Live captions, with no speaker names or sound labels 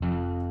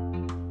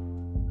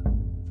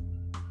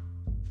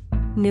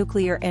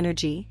Nuclear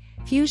energy,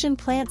 fusion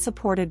plant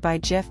supported by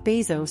Jeff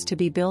Bezos to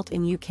be built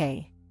in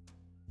UK.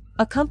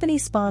 A company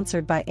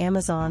sponsored by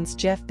Amazon's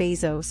Jeff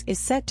Bezos is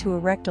set to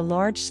erect a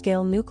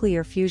large-scale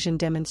nuclear fusion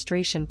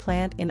demonstration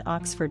plant in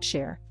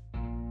Oxfordshire.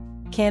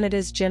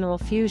 Canada's General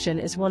Fusion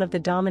is one of the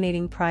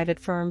dominating private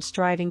firms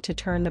striving to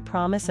turn the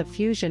promise of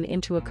fusion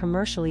into a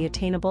commercially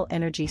attainable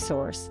energy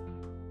source.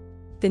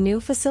 The new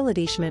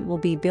facility will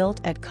be built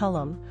at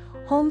Culham,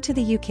 home to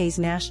the UK's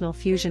National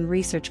Fusion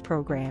Research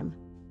Programme.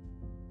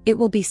 It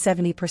will be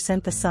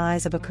 70% the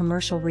size of a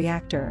commercial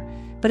reactor,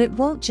 but it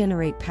won't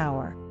generate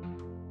power.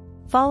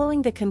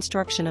 Following the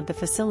construction of the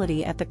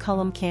facility at the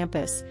Culham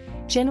campus,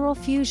 General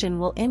Fusion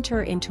will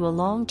enter into a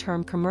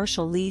long-term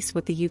commercial lease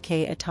with the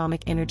UK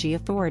Atomic Energy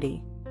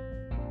Authority.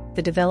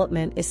 The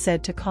development is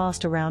said to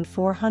cost around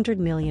 $400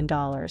 million,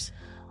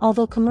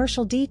 although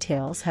commercial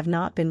details have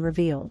not been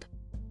revealed.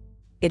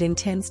 It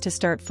intends to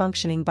start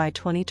functioning by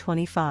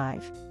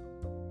 2025.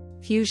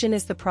 Fusion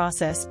is the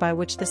process by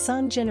which the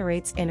sun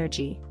generates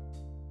energy.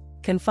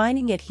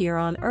 Confining it here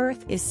on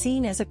Earth is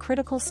seen as a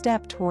critical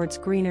step towards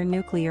greener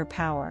nuclear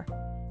power.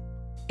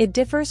 It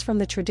differs from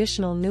the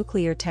traditional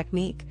nuclear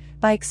technique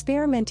by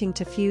experimenting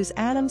to fuse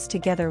atoms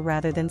together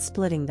rather than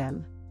splitting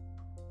them.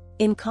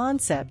 In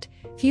concept,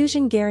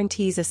 fusion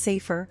guarantees a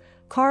safer,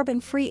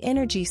 carbon-free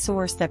energy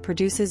source that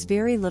produces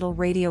very little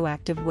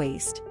radioactive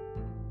waste.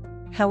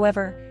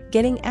 However,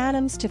 getting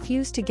atoms to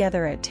fuse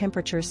together at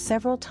temperatures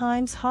several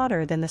times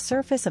hotter than the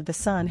surface of the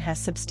sun has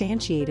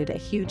substantiated a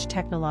huge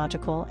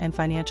technological and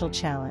financial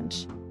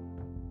challenge.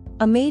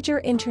 A major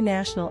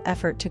international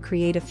effort to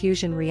create a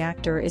fusion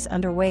reactor is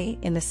underway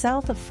in the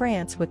south of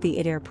France with the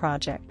ITER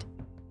project.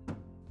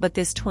 But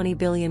this $20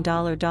 billion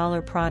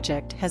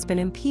project has been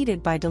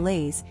impeded by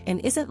delays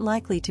and isn't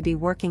likely to be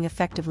working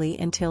effectively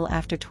until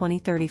after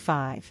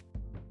 2035.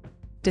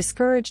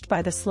 Discouraged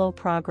by the slow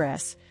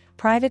progress,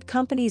 private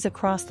companies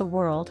across the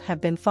world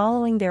have been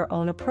following their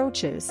own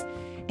approaches,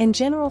 and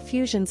General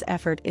Fusion's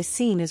effort is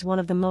seen as one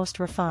of the most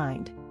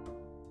refined.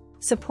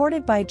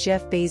 Supported by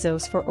Jeff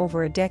Bezos for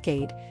over a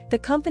decade, the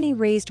company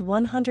raised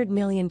 $100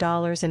 million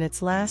in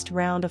its last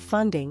round of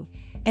funding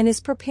and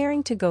is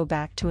preparing to go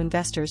back to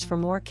investors for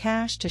more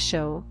cash to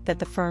show that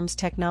the firm's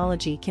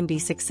technology can be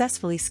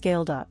successfully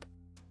scaled up.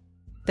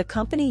 The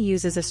company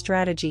uses a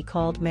strategy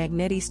called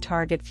Magneti's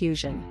target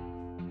fusion.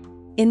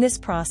 In this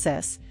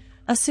process,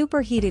 a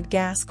superheated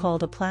gas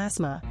called a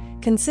plasma,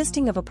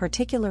 consisting of a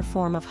particular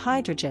form of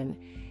hydrogen,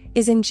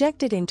 is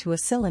injected into a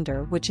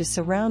cylinder which is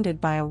surrounded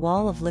by a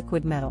wall of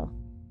liquid metal.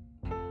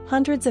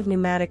 Hundreds of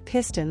pneumatic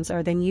pistons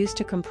are then used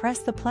to compress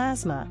the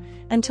plasma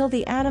until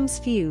the atoms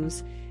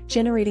fuse,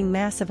 generating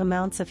massive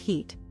amounts of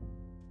heat.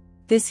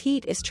 This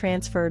heat is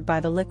transferred by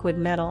the liquid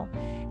metal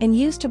and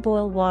used to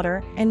boil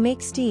water and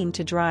make steam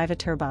to drive a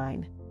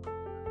turbine.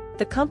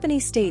 The company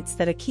states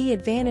that a key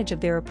advantage of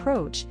their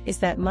approach is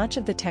that much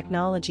of the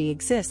technology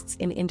exists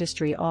in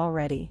industry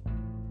already.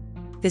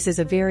 This is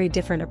a very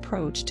different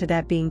approach to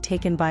that being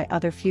taken by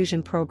other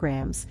fusion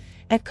programs,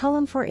 at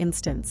Culham for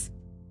instance.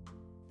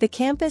 The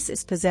campus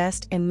is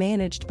possessed and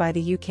managed by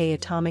the UK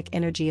Atomic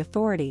Energy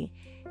Authority,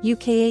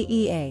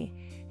 UKAEA,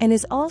 and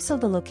is also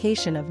the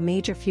location of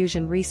major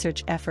fusion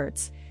research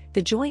efforts,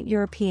 the Joint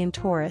European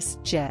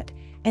Torus, JET,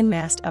 and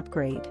MAST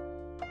upgrade.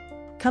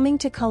 Coming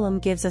to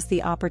Culham gives us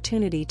the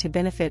opportunity to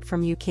benefit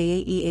from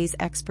UKAEA's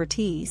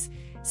expertise,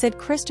 said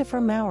Christopher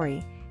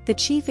Mowry, the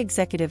chief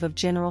executive of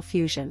General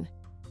Fusion.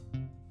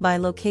 By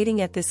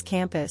locating at this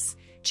campus,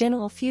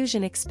 General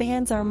Fusion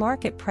expands our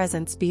market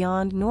presence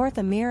beyond North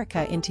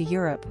America into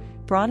Europe,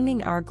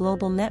 broadening our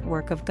global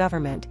network of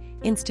government,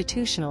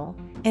 institutional,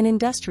 and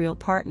industrial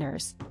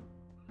partners.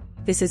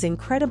 This is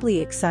incredibly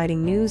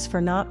exciting news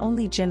for not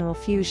only General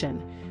Fusion,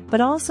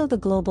 but also the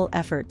global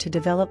effort to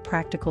develop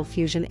practical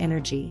fusion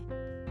energy.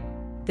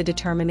 The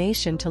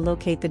determination to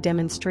locate the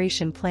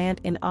demonstration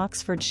plant in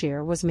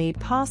Oxfordshire was made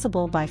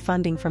possible by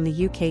funding from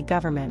the UK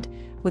government,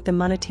 with the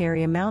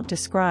monetary amount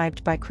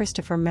described by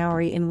Christopher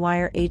Mowry in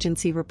Wire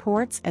agency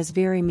reports as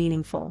very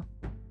meaningful.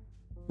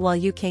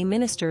 While UK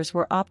ministers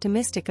were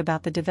optimistic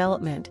about the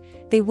development,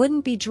 they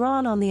wouldn't be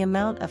drawn on the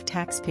amount of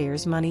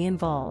taxpayers' money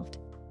involved.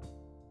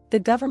 The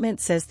government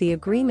says the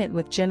agreement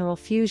with General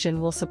Fusion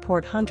will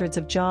support hundreds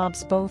of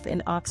jobs both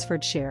in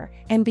Oxfordshire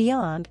and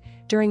beyond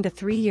during the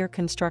 3-year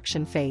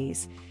construction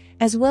phase,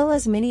 as well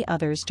as many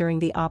others during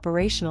the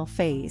operational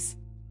phase.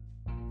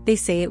 They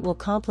say it will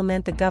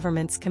complement the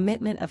government's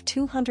commitment of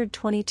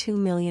 £222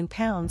 million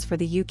for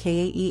the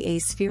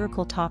UKAEA's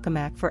Spherical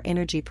Tokamak for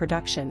Energy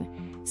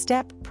Production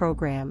STEP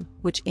program,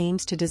 which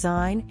aims to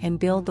design and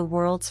build the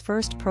world's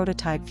first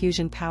prototype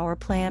fusion power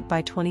plant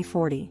by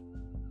 2040.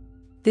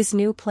 This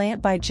new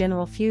plant by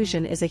General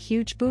Fusion is a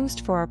huge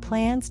boost for our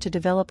plans to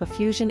develop a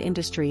fusion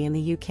industry in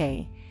the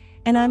UK,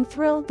 and I'm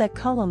thrilled that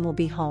Culham will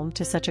be home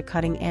to such a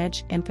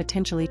cutting-edge and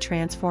potentially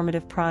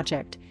transformative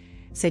project,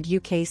 said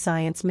UK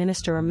Science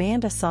Minister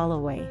Amanda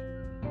Soloway.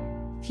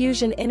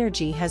 Fusion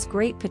energy has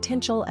great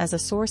potential as a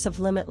source of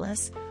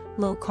limitless,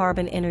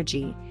 low-carbon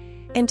energy,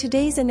 And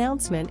today's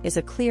announcement is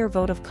a clear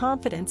vote of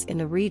confidence in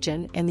the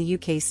region and the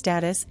UK's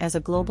status as a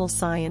global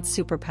science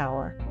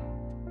superpower.